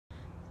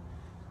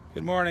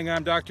Good morning,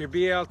 I'm Dr.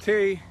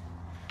 BLT,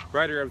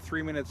 writer of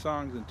 3-minute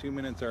songs in 2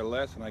 minutes or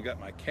less, and I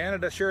got my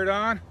Canada shirt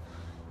on,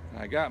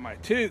 and I got my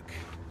toque.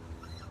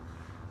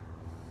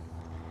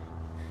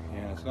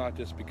 And it's not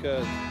just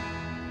because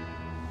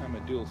I'm a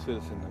dual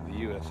citizen of the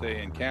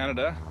USA and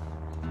Canada,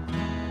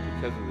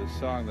 because of this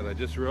song that I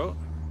just wrote,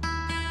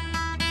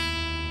 that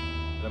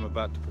I'm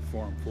about to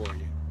perform for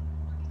you.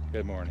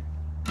 Good morning.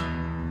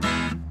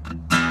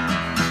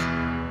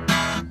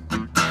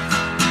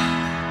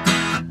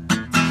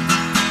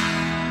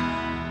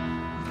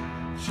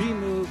 She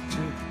moved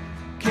to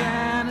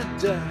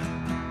Canada,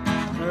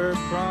 her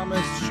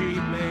promise she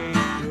made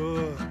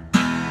good.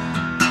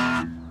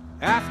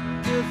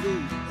 After the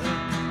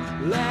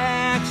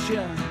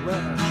election,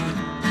 well,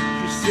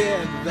 she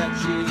said that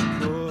she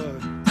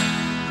could.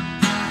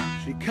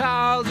 She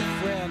called a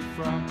friend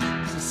from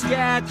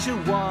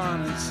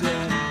Saskatchewan and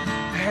said,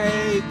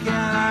 "Hey,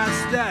 can I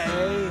stay?"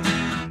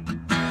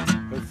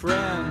 Her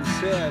friend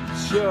said,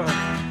 "Sure,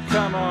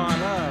 come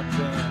on up,"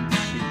 and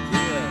she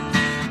did.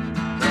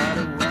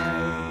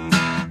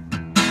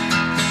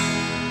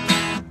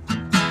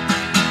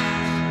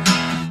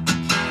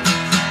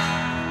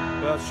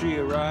 Well, she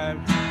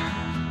arrived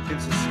in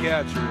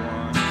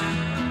Saskatchewan.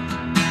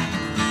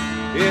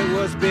 It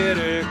was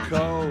bitter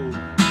cold.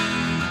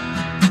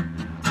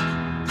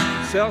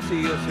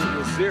 Celsius it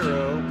was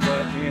 0,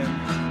 but in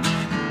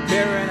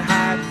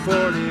Fahrenheit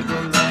 40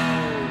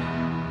 below.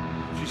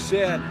 She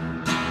said,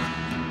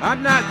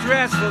 "I'm not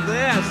dressed for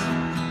this.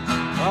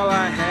 All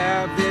I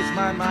have is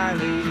my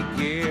Miley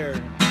gear."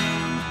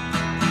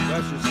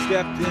 Well, she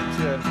stepped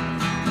into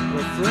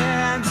her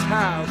friend's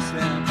house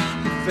and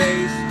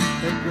faced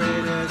her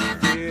greatest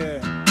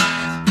fear.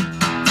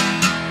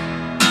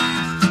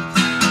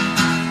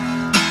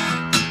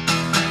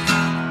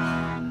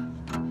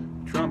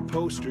 Trump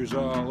posters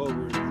all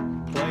over the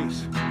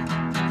place.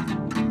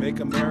 Make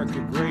America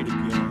great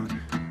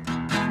again.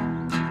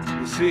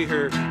 You see,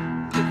 her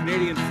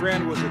Canadian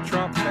friend was a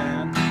Trump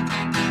fan.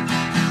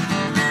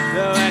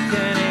 Though a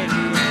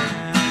Canadian.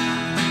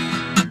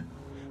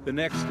 The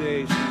next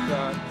day she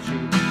thought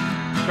she'd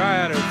try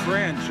out her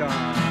French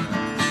on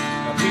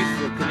a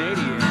peaceful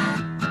Canadian.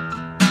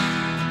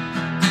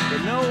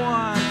 But no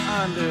one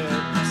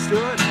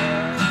understood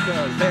her,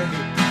 because hey,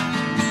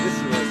 this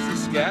was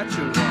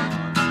Saskatchewan.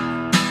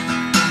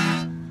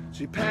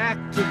 She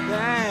packed her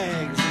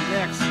bags the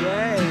next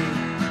day,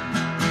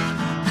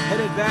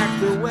 headed back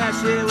to where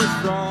she was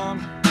from,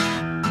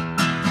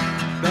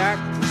 back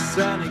to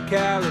sunny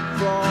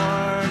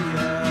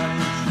California,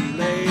 and she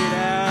laid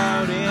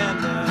out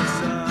in the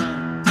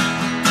sun.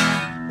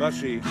 But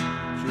she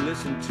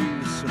listened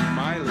to some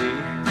Miley,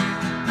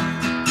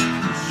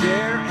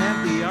 Cher and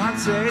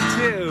Beyonce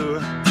too,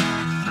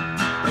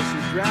 as she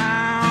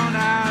drowned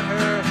out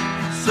her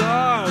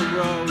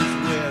sorrows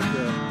with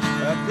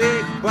a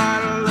big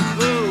bottle of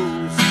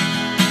booze.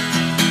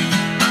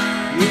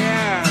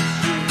 Yeah,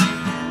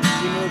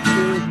 she moved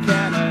to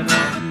Canada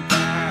and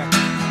back.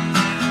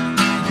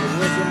 It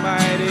was a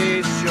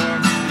mighty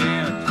short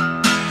stint.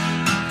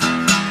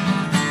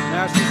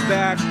 Now she's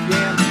back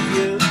in the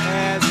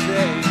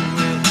USA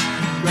with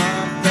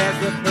Trump as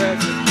the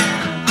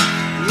president.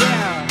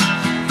 Yeah,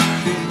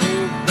 she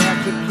moved back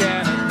to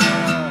Canada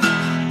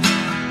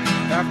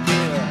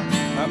after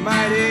a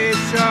mighty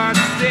short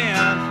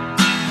stint.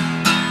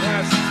 Now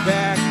she's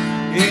back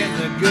in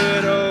the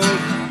good old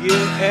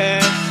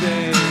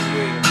USA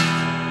with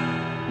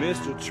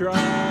Mr.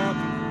 Trump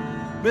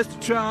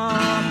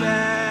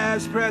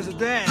as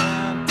president.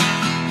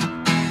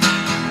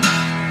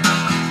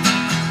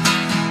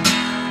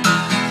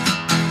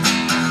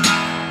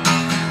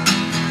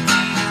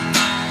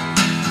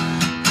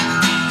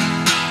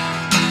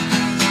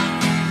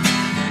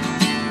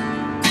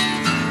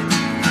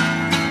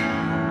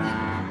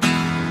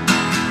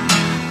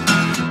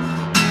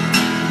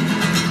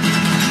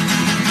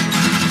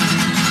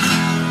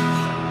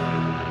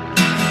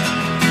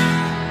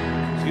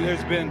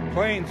 There's been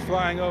planes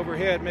flying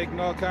overhead making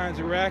all kinds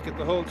of racket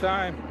the whole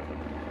time.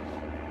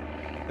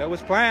 That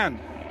was planned.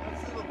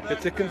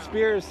 It's a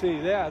conspiracy.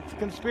 Yeah, it's a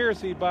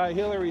conspiracy by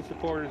Hillary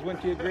supporters.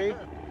 Wouldn't you agree?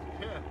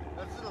 Yeah,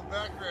 that's in the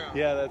background.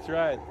 Yeah, that's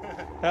right.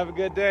 Have a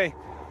good day.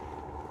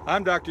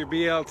 I'm Dr.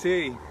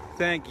 BLT.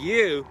 Thank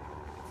you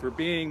for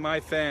being my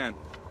fan.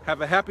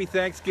 Have a happy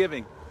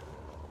Thanksgiving.